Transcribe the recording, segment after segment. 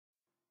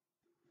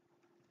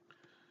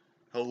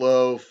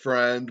Hello,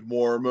 friend.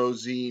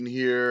 Mormozine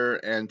here,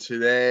 and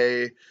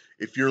today,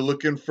 if you're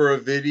looking for a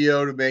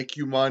video to make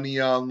you money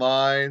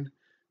online,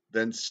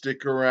 then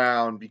stick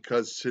around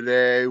because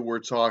today we're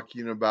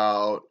talking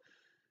about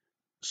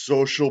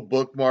social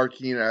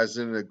bookmarking as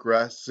an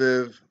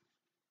aggressive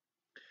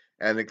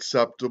and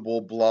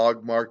acceptable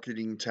blog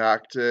marketing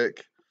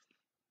tactic.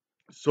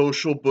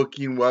 Social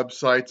booking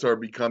websites are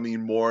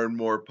becoming more and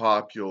more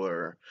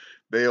popular.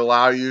 They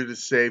allow you to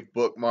save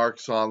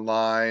bookmarks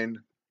online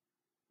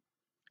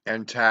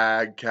and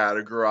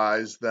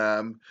categorize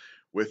them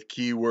with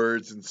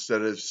keywords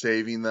instead of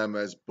saving them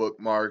as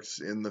bookmarks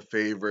in the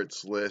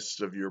favorites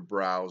list of your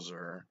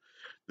browser.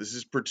 This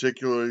is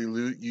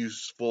particularly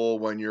useful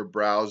when your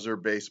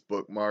browser-based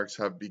bookmarks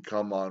have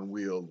become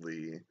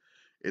unwieldy.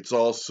 It's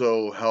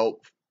also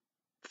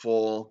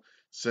helpful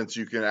since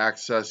you can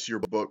access your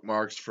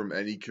bookmarks from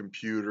any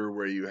computer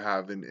where you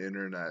have an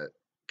internet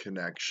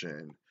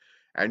connection.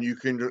 And you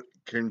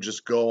can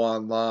just go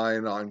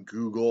online on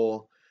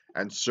Google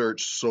and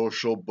search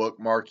social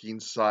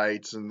bookmarking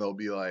sites, and they'll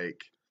be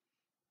like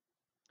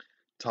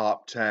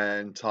top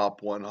 10,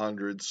 top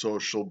 100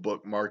 social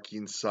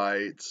bookmarking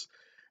sites.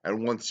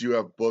 And once you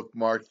have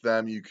bookmarked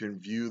them, you can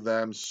view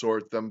them,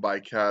 sort them by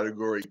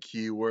category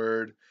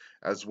keyword,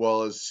 as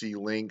well as see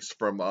links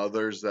from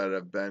others that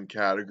have been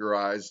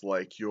categorized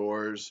like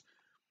yours.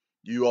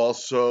 You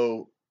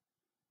also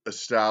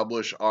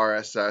establish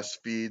RSS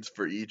feeds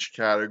for each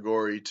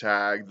category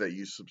tag that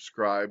you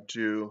subscribe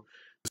to.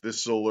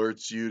 This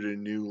alerts you to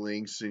new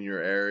links in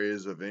your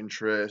areas of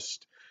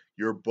interest.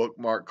 Your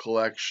bookmark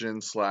collection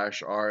 /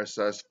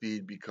 RSS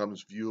feed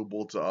becomes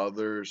viewable to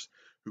others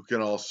who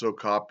can also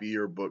copy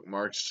your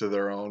bookmarks to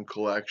their own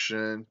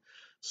collection.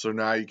 So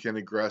now you can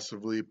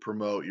aggressively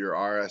promote your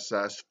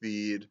RSS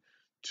feed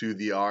to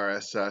the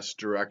RSS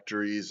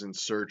directories and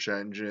search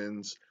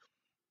engines,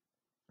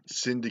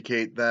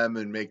 syndicate them,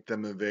 and make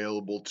them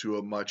available to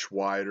a much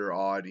wider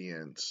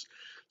audience.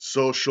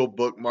 Social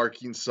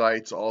bookmarking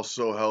sites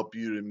also help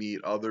you to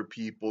meet other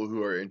people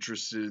who are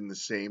interested in the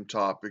same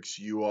topics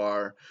you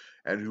are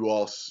and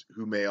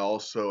who may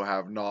also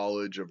have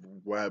knowledge of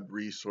web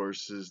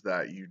resources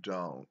that you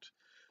don't.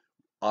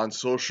 On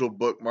social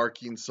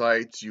bookmarking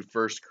sites, you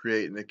first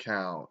create an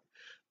account.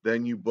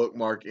 Then you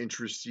bookmark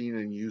interesting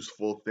and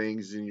useful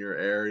things in your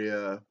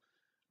area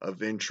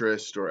of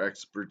interest or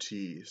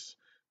expertise.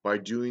 By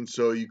doing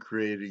so, you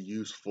create a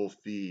useful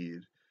feed.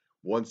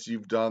 Once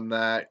you've done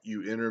that,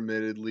 you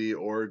intermittently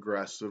or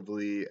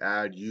aggressively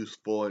add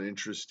useful and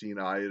interesting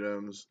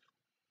items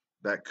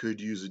that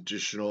could use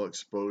additional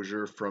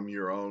exposure from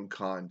your own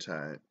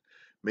content.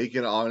 Make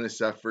an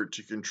honest effort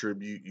to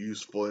contribute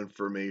useful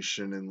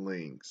information and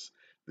links.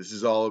 This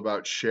is all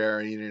about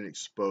sharing and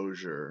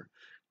exposure.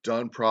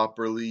 Done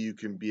properly, you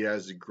can be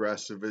as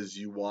aggressive as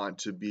you want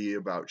to be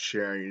about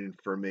sharing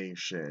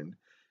information.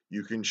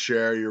 You can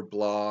share your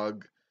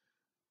blog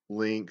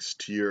links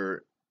to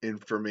your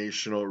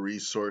informational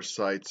resource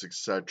sites,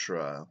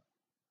 etc.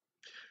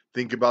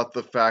 Think about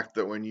the fact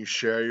that when you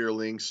share your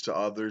links to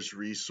others'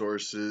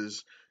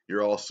 resources,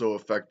 you're also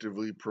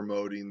effectively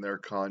promoting their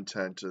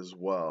content as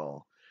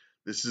well.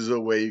 This is a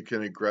way you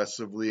can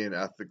aggressively and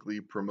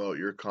ethically promote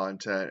your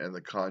content and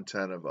the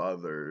content of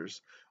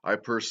others. I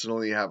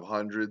personally have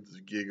hundreds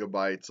of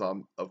gigabytes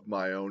of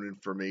my own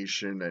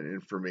information and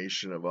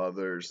information of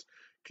others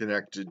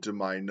connected to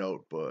my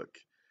notebook.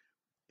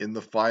 In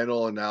the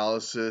final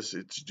analysis,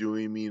 it's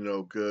doing me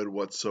no good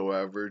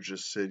whatsoever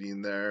just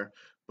sitting there,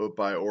 but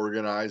by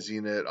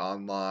organizing it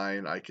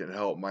online, I can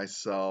help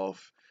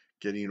myself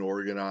getting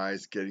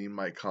organized, getting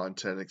my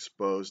content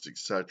exposed,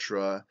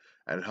 etc.,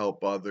 and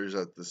help others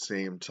at the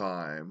same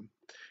time.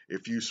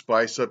 If you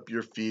spice up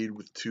your feed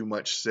with too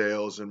much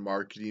sales and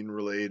marketing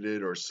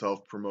related or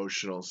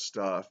self-promotional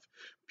stuff,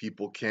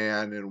 people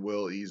can and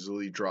will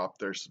easily drop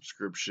their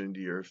subscription to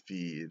your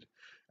feed.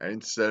 And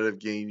instead of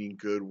gaining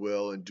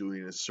goodwill and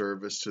doing a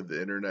service to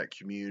the internet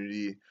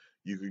community,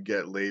 you could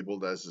get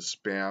labeled as a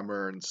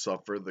spammer and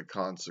suffer the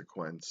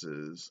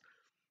consequences.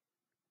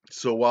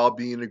 So while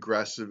being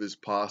aggressive is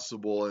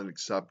possible and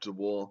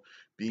acceptable,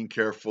 being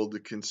careful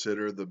to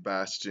consider the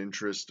best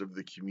interest of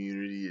the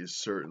community is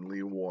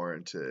certainly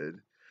warranted.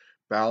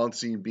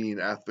 Balancing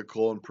being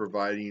ethical and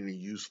providing a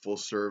useful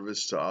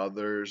service to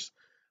others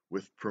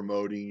with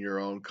promoting your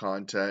own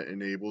content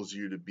enables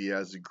you to be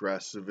as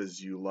aggressive as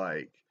you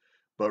like.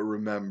 But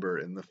remember,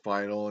 in the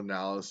final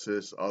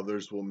analysis,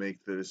 others will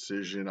make the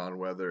decision on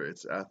whether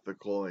it's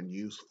ethical and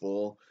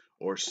useful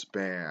or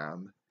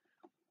spam.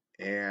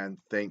 And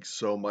thanks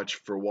so much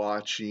for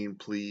watching.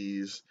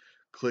 Please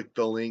click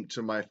the link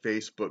to my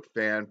Facebook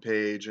fan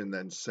page and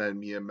then send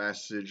me a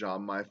message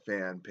on my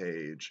fan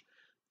page.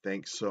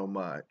 Thanks so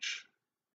much.